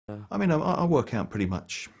I mean, I work out pretty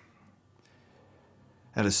much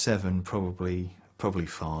out of 7, probably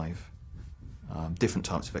 5. Different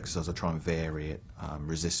types of exercise, I try and vary it.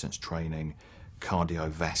 Resistance training,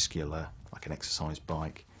 cardiovascular, like an exercise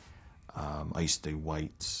bike. I used to do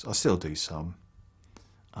weights, I still do some.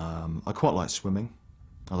 I quite like swimming,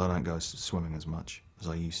 although I don't go swimming as much as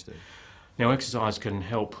I used to. Now, exercise can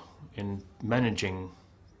help in managing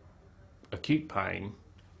acute pain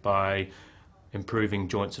by improving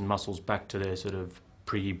joints and muscles back to their sort of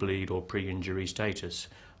pre-bleed or pre-injury status,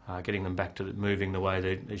 getting them back to moving the way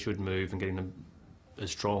they should move and getting them as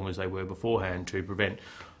strong as they were beforehand to prevent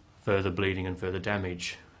further bleeding and further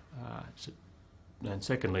damage. And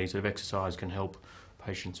secondly, sort of exercise can help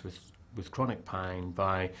patients with chronic pain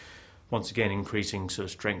by once again increasing sort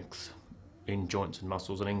of strength in joints and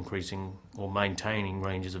muscles and increasing or maintaining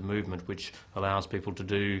ranges of movement, which allows people to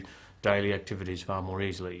do daily activities far more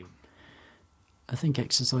easily. I think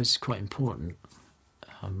exercise is quite important.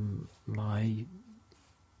 My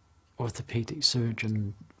orthopaedic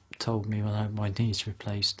surgeon told me when I had my knees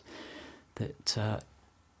replaced that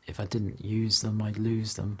if I didn't use them, I'd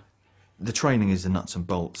lose them. The training is the nuts and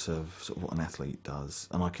bolts of sort of what an athlete does,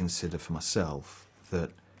 and I consider for myself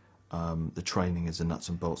that the training is the nuts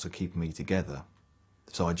and bolts of keeping me together.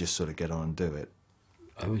 So I just sort of get on and do it.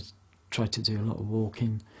 I would try to do a lot of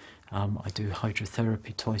walking. I do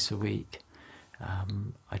hydrotherapy twice a week.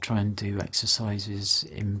 I try and do exercises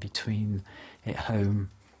in between at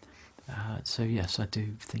home. So yes, I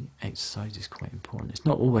do think exercise is quite important. It's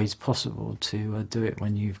not always possible to do it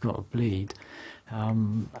when you've got a bleed,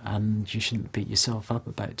 and you shouldn't beat yourself up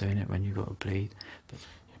about doing it when you've got a bleed. But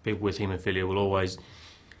people with haemophilia will always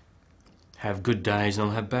have good days and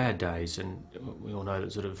they'll have bad days, and we all know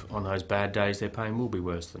that sort of on those bad days their pain will be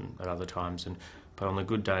worse than at other times, but on the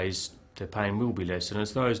good days their pain will be less, and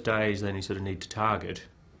it's those days then you sort of need to target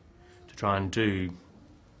to try and do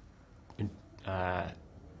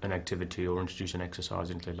an activity or introduce an exercise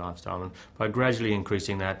into their lifestyle, and by gradually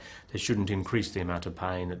increasing that, they shouldn't increase the amount of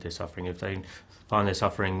pain that they're suffering. If they find they're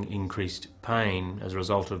suffering increased pain as a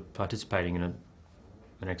result of participating in an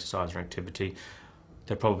exercise or activity,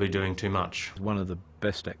 they're probably doing too much. One of the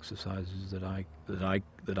best exercises that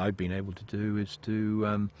I've been able to do is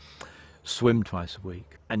to swim twice a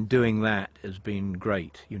week, and doing that has been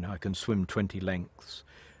great. You know, I can swim 20 lengths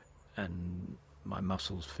and my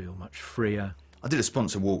muscles feel much freer. I did a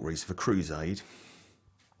sponsored walk recently for Crusade,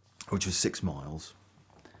 which was 6 miles.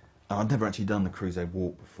 And I'd never actually done the Crusade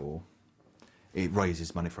walk before. It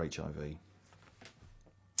raises money for HIV.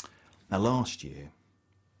 Now last year,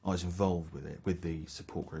 I was involved with it, with the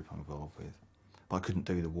support group I'm involved with, but I couldn't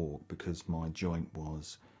do the walk because my joint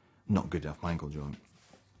was not good enough, my ankle joint.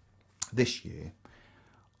 This year,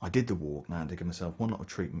 I did the walk. Now I had to give myself 1 lot of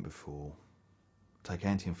treatment before, take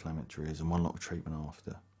anti-inflammatories and 1 lot of treatment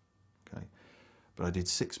after. Okay, but I did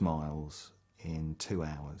 6 miles in 2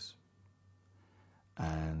 hours,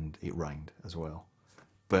 and it rained as well.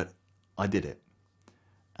 But I did it,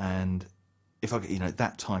 and if I, you know,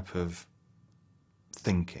 that type of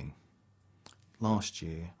thinking. Last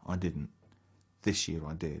year I didn't. This year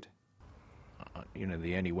I did. You know,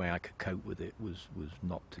 the only way I could cope with it was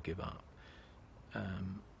not to give up,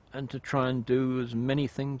 and to try and do as many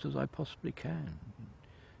things as I possibly can.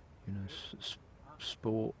 You know,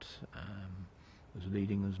 sport, as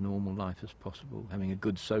leading as normal life as possible, having a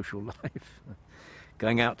good social life,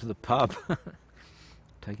 going out to the pub,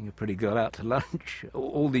 taking a pretty girl out to lunch.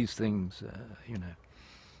 All these things, you know,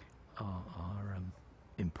 are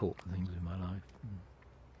important things in my life.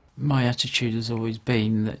 my attitude has always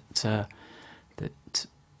been that that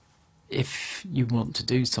if you want to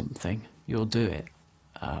do something, you'll do it,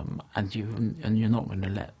 and you're not going to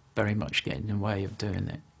let very much get in the way of doing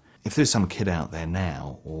it. If there's some kid out there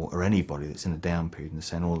now, or anybody that's in a down period and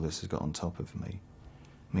saying all of this has got on top of me,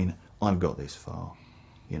 I mean, I've got this far,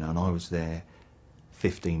 you know, and I was there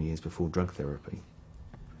 15 years before drug therapy,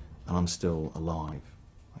 and I'm still alive,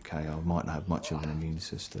 okay? I might not have much of an immune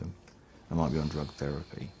system, I might be on drug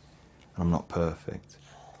therapy, and I'm not perfect,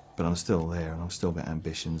 but I'm still there, and I've still got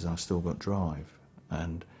ambitions, and I've still got drive,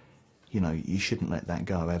 and, you know, you shouldn't let that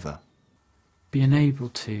go, ever. Being able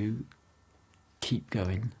to keep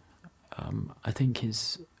going, I think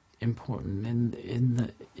is important in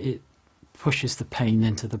that it pushes the pain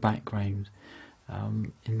into the background.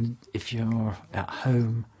 If you're at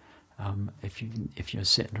home, if you're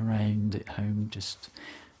sitting around at home, just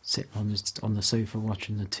sitting on the sofa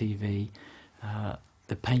watching the TV,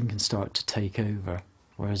 the pain can start to take over.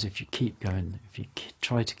 Whereas if you keep going, if you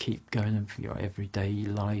try to keep going for your everyday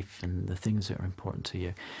life and the things that are important to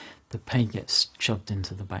you, the pain gets shoved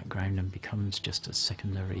into the background and becomes just a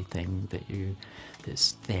secondary thing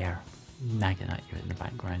that's there nagging at you in the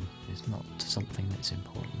background. It's not something that's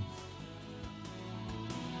important.